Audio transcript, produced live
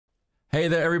Hey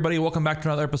there everybody, welcome back to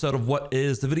another episode of What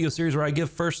Is, the video series where I give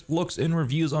first looks and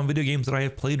reviews on video games that I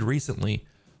have played recently.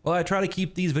 While I try to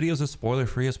keep these videos as spoiler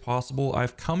free as possible,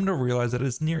 I've come to realize that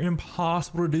it's near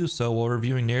impossible to do so while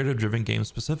reviewing narrative driven games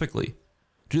specifically.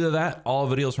 Due to that, all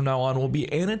videos from now on will be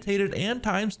annotated and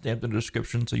timestamped in the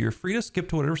description, so you're free to skip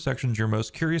to whatever sections you're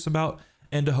most curious about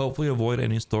and to hopefully avoid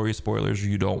any story spoilers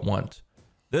you don't want.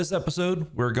 This episode,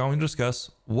 we're going to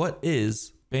discuss what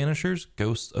is Banishers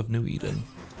Ghosts of New Eden.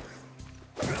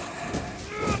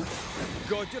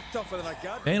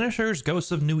 Banishers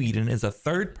Ghosts of New Eden is a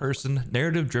third-person,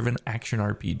 narrative-driven action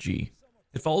RPG.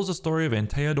 It follows the story of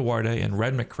Antea Duarte and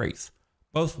Red McCraith.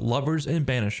 Both lovers and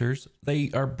banishers, they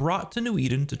are brought to New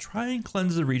Eden to try and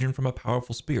cleanse the region from a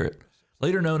powerful spirit,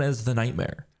 later known as the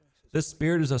Nightmare. This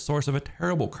spirit is a source of a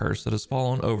terrible curse that has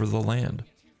fallen over the land.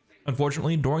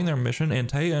 Unfortunately, during their mission,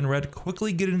 Antea and Red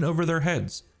quickly get in over their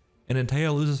heads, and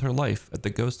Antea loses her life at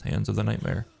the ghost hands of the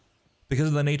Nightmare. Because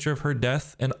of the nature of her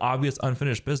death and obvious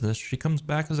unfinished business, she comes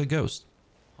back as a ghost,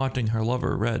 haunting her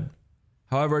lover, Red.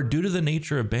 However, due to the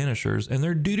nature of banishers and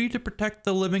their duty to protect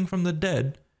the living from the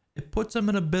dead, it puts them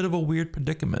in a bit of a weird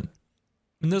predicament.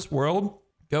 In this world,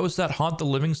 ghosts that haunt the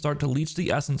living start to leech the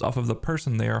essence off of the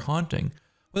person they are haunting,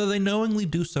 whether they knowingly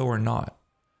do so or not.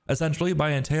 Essentially,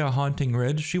 by Antea haunting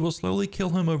Red, she will slowly kill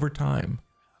him over time.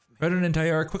 Red and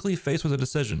Antea are quickly faced with a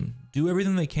decision: do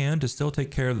everything they can to still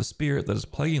take care of the spirit that is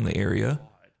plaguing the area,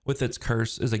 with its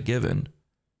curse is a given.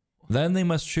 Then they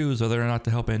must choose whether or not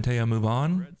to help Antea move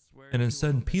on, and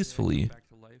instead peacefully,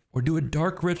 or do a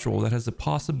dark ritual that has the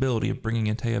possibility of bringing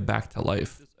Antea back to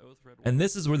life. And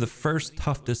this is where the first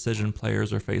tough decision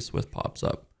players are faced with pops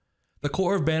up. The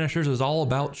core of Banishers is all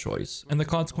about choice, and the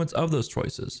consequence of those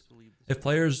choices. If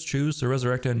players choose to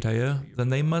resurrect Antea, then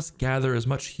they must gather as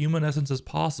much human essence as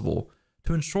possible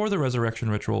to ensure the resurrection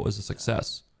ritual is a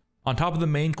success. On top of the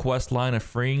main quest line of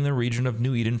freeing the region of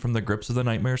New Eden from the grips of the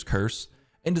Nightmare's curse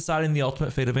and deciding the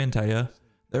ultimate fate of Antea,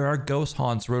 there are ghost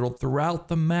haunts riddled throughout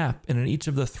the map and in each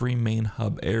of the three main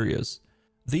hub areas.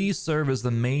 These serve as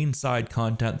the main side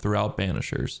content throughout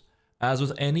Banishers. As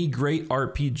with any great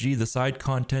RPG, the side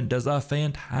content does a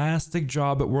fantastic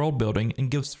job at world building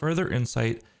and gives further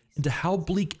insight into how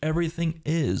bleak everything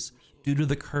is due to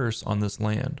the curse on this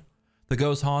land. The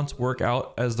ghost haunts work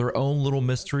out as their own little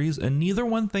mysteries, and neither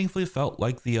one thankfully felt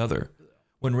like the other.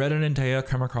 When Red and Antea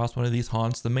come across one of these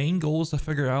haunts, the main goal is to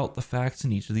figure out the facts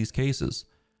in each of these cases.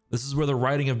 This is where the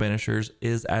writing of Banishers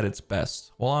is at its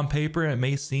best. While on paper it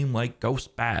may seem like ghosts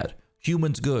bad,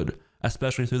 humans good,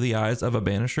 especially through the eyes of a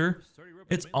banisher,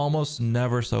 it's almost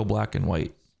never so black and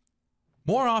white.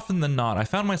 More often than not, I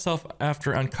found myself,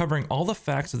 after uncovering all the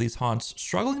facts of these haunts,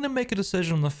 struggling to make a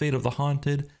decision on the fate of the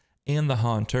haunted and the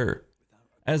haunter.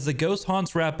 As the ghost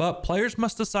haunts wrap up, players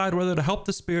must decide whether to help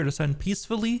the spirit ascend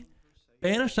peacefully,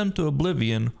 banish them to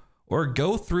oblivion, or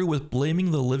go through with blaming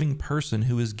the living person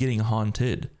who is getting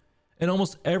haunted. In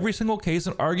almost every single case,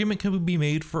 an argument can be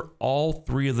made for all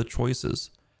three of the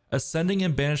choices. Ascending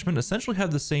and banishment essentially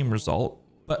have the same result,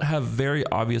 but have very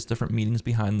obvious different meanings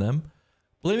behind them.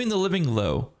 Blaming the living,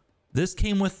 though, this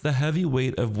came with the heavy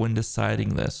weight of when deciding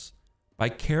this. By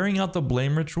carrying out the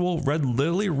blame ritual, Red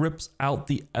literally rips out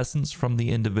the essence from the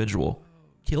individual,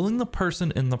 killing the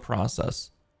person in the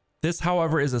process. This,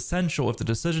 however, is essential if the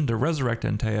decision to resurrect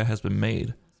Antea has been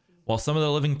made. While some of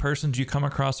the living persons you come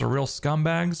across are real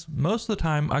scumbags, most of the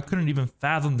time I couldn't even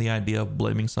fathom the idea of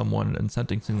blaming someone and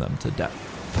sentencing them to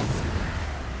death.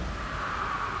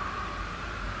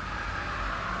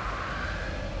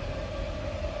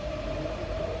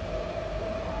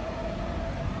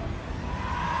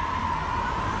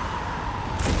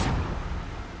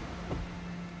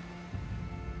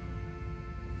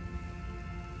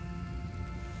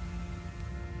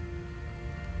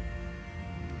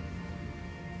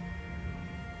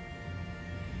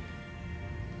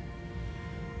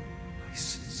 I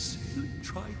sincerely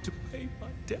tried to pay my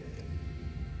debt.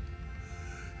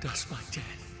 Does my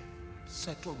death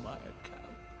settle my account?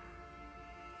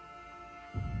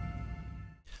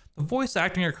 The voice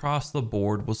acting across the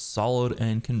board was solid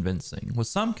and convincing, with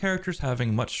some characters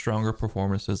having much stronger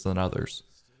performances than others.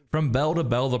 From bell to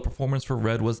bell, the performance for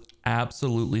Red was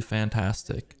absolutely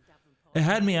fantastic. It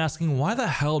had me asking, why the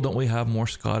hell don't we have more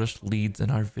Scottish leads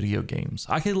in our video games?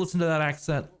 I could listen to that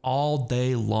accent all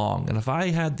day long, and if I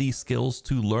had the skills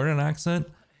to learn an accent,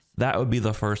 that would be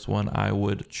the first one I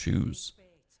would choose.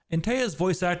 Antea's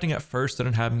voice acting at first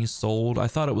didn't have me sold. I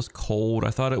thought it was cold. I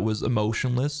thought it was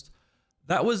emotionless.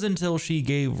 That was until she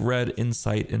gave Red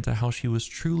insight into how she was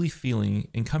truly feeling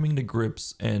and coming to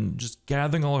grips and just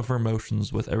gathering all of her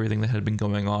emotions with everything that had been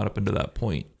going on up until that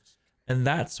point. And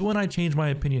that's when I changed my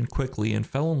opinion quickly and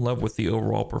fell in love with the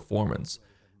overall performance.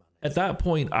 At that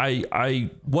point,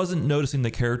 I wasn't noticing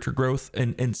the character growth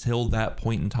until that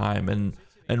point in time.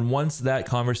 And once that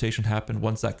conversation happened,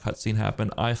 once that cutscene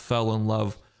happened, I fell in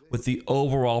love with the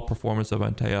overall performance of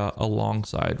Antea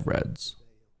alongside Red's.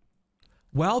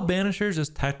 While Banishers is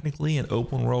technically an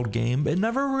open world game, it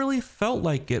never really felt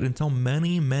like it until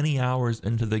many hours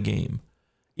into the game.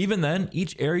 Even then,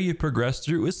 each area you progress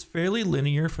through is fairly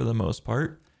linear for the most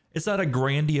part. It's not a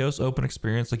grandiose open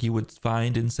experience like you would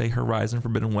find in, say, Horizon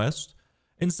Forbidden West.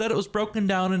 Instead, it was broken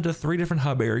down into 3 different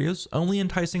hub areas, only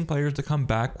enticing players to come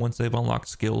back once they've unlocked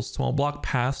skills to unlock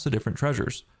paths to different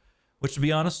treasures. Which, to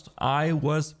be honest, I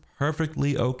was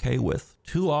perfectly okay with.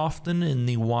 Too often in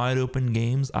the wide open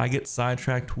games, I get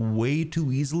sidetracked way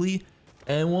too easily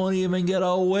and won't even get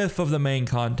a whiff of the main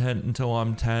content until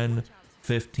I'm 10,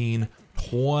 15,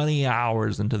 20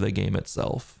 hours into the game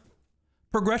itself.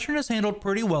 Progression is handled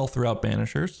pretty well throughout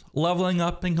Banishers. Leveling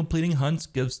up and completing hunts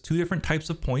gives 2 different types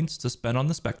of points to spend on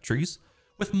the spec trees,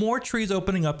 with more trees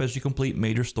opening up as you complete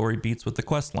major story beats with the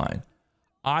quest line.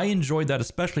 I enjoyed that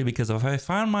especially because if I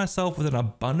found myself with an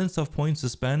abundance of points to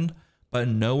spend, but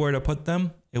nowhere to put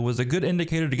them, it was a good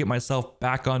indicator to get myself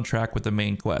back on track with the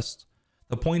main quest.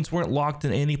 The points weren't locked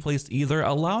in any place either,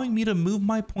 allowing me to move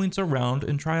my points around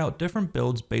and try out different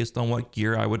builds based on what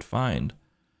gear I would find.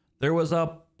 There was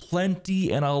a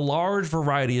plenty and a large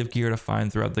variety of gear to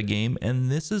find throughout the game,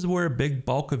 and this is where a big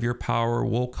bulk of your power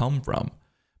will come from.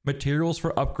 Materials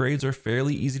for upgrades are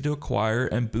fairly easy to acquire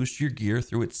and boost your gear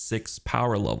through its 6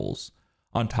 power levels.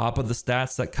 On top of the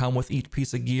stats that come with each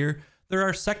piece of gear, there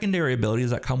are secondary abilities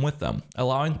that come with them,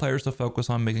 allowing players to focus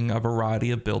on making a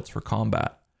variety of builds for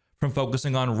combat. From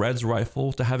focusing on Red's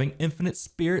rifle to having infinite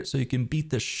spirit so you can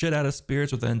beat the shit out of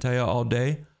spirits with Antea all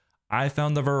day, I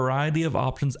found the variety of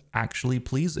options actually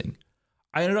pleasing.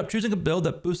 I ended up choosing a build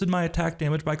that boosted my attack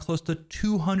damage by close to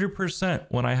 200%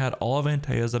 when I had all of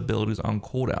Antea's abilities on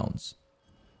cooldowns.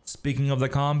 Speaking of the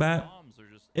combat,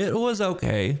 it was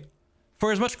okay.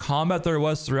 For as much combat there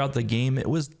was throughout the game, it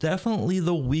was definitely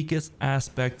the weakest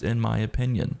aspect in my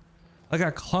opinion. Like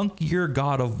a clunkier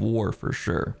God of War for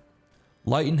sure.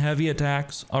 Light and heavy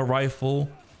attacks, a rifle,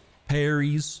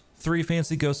 parries, 3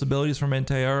 fancy ghost abilities from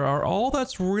Antea are all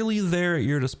that's really there at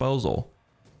your disposal.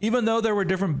 Even though there were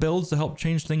different builds to help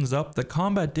change things up, the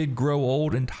combat did grow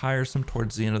old and tiresome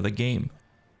towards the end of the game.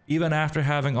 Even after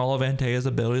having all of Antea's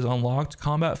abilities unlocked,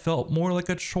 combat felt more like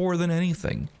a chore than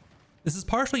anything. This is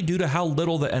partially due to how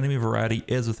little the enemy variety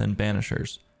is within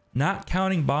Banishers. Not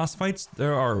counting boss fights,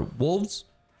 there are wolves,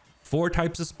 4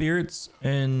 types of spirits,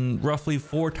 and roughly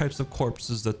 4 types of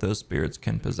corpses that those spirits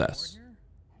can possess.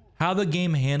 How the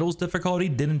game handles difficulty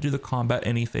didn't do the combat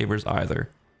any favors either.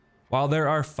 While there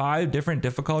are 5 different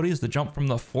difficulties, the jump from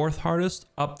the 4th hardest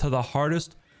up to the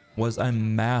hardest was a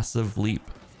massive leap.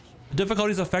 The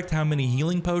difficulties affect how many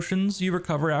healing potions you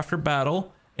recover after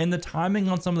battle and the timing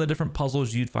on some of the different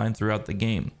puzzles you'd find throughout the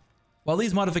game. While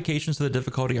these modifications to the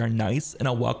difficulty are nice and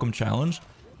a welcome challenge,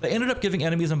 they ended up giving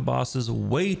enemies and bosses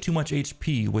way too much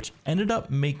HP, which ended up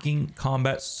making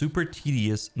combat super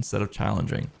tedious instead of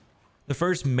challenging. The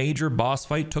first major boss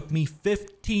fight took me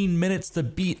 15 minutes to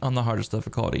beat on the hardest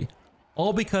difficulty,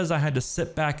 all because I had to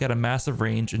sit back at a massive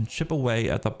range and chip away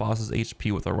at the boss's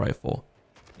HP with a rifle.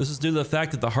 This is due to the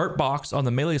fact that the heart box on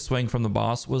the melee swing from the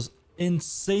boss was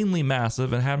insanely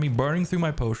massive and had me burning through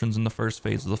my potions in the first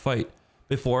phase of the fight,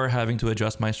 before having to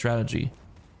adjust my strategy.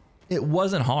 It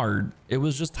wasn't hard, it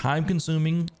was just time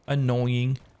consuming,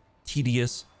 annoying,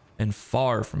 tedious, and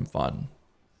far from fun.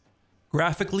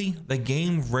 Graphically, the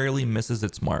game rarely misses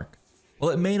its mark.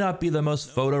 While it may not be the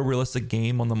most photorealistic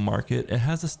game on the market, it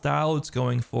has a style it's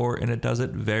going for and it does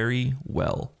it very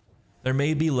well. There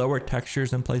may be lower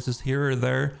textures in places here or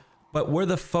there, but where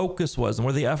the focus was and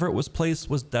where the effort was placed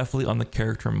was definitely on the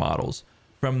character models.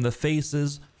 From the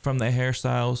faces, from the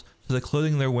hairstyles, to the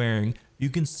clothing they're wearing, you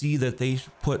can see that they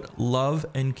put love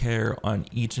and care on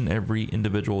each and every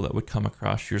individual that would come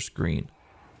across your screen.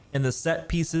 And the set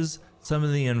pieces, some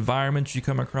of the environments you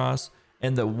come across,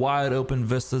 and the wide open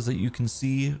vistas that you can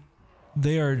see,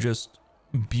 they are just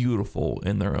beautiful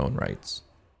in their own rights.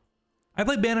 I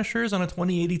played Banishers on a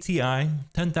 2080 Ti,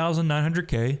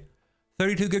 10900K,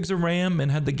 32 gigs of RAM,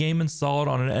 and had the game installed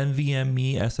on an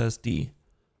NVMe SSD.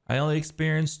 I only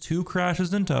experienced 2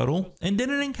 crashes in total, and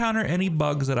didn't encounter any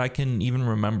bugs that I can even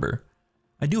remember.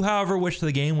 I do, however, wish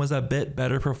the game was a bit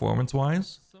better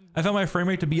performance-wise. I found my frame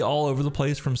rate to be all over the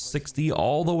place from 60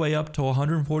 all the way up to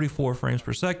 144 frames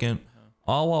per second,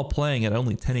 all while playing at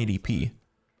only 1080p.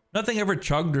 Nothing ever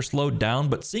chugged or slowed down,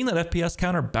 but seeing that FPS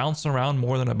counter bounce around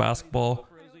more than a basketball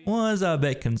was a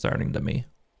bit concerning to me.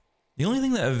 The only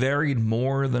thing that varied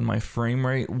more than my frame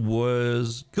rate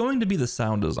was going to be the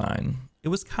sound design. It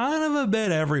was kind of a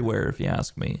bit everywhere, if you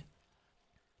ask me.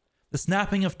 The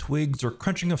snapping of twigs or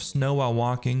crunching of snow while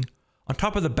walking, on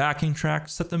top of the backing track,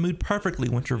 set the mood perfectly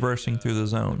when traversing through the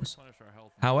zones.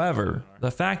 However, the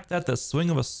fact that the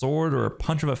swing of a sword or a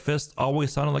punch of a fist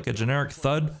always sounded like a generic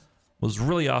thud was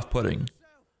really off-putting.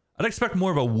 I'd expect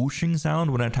more of a whooshing sound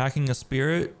when attacking a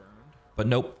spirit, but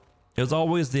nope. It was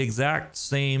always the exact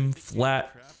same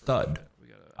flat thud.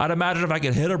 I'd imagine if I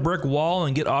could hit a brick wall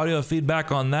and get audio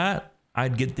feedback on that,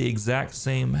 I'd get the exact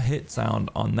same hit sound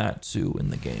on that too in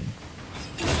the game.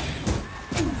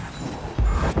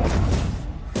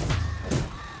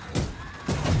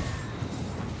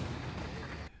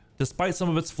 Despite some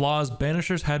of its flaws,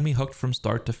 Banishers had me hooked from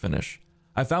start to finish.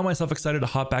 I found myself excited to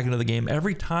hop back into the game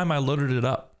every time I loaded it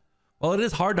up. While it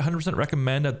is hard to 100%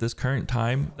 recommend at this current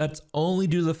time, that's only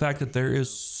due to the fact that there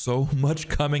is so much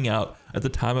coming out at the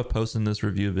time of posting this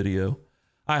review video.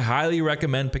 I highly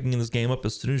recommend picking this game up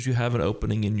as soon as you have an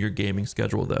opening in your gaming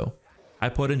schedule though. I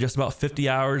put in just about 50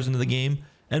 hours into the game,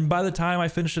 and by the time I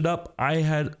finished it up, I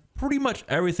had pretty much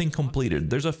everything completed.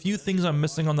 There's a few things I'm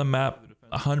missing on the map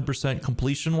 100%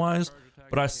 completion wise,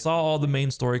 but I saw all the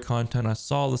main story content, I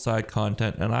saw the side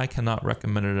content, and I cannot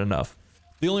recommend it enough.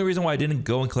 The only reason why I didn't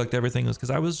go and collect everything was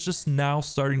because I was just now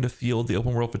starting to feel the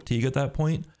open world fatigue at that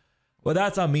point. But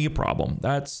that's a me problem.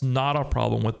 That's not a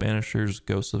problem with Banishers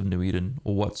Ghosts of New Eden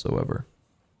whatsoever.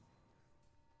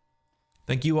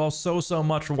 Thank you all so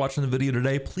much for watching the video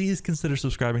today. Please consider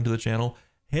subscribing to the channel,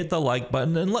 hit the like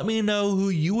button, and let me know who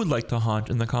you would like to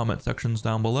haunt in the comment sections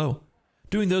down below.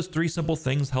 Doing those 3 simple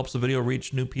things helps the video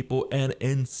reach new people an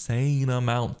insane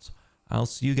amount. I'll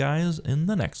see you guys in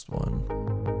the next one.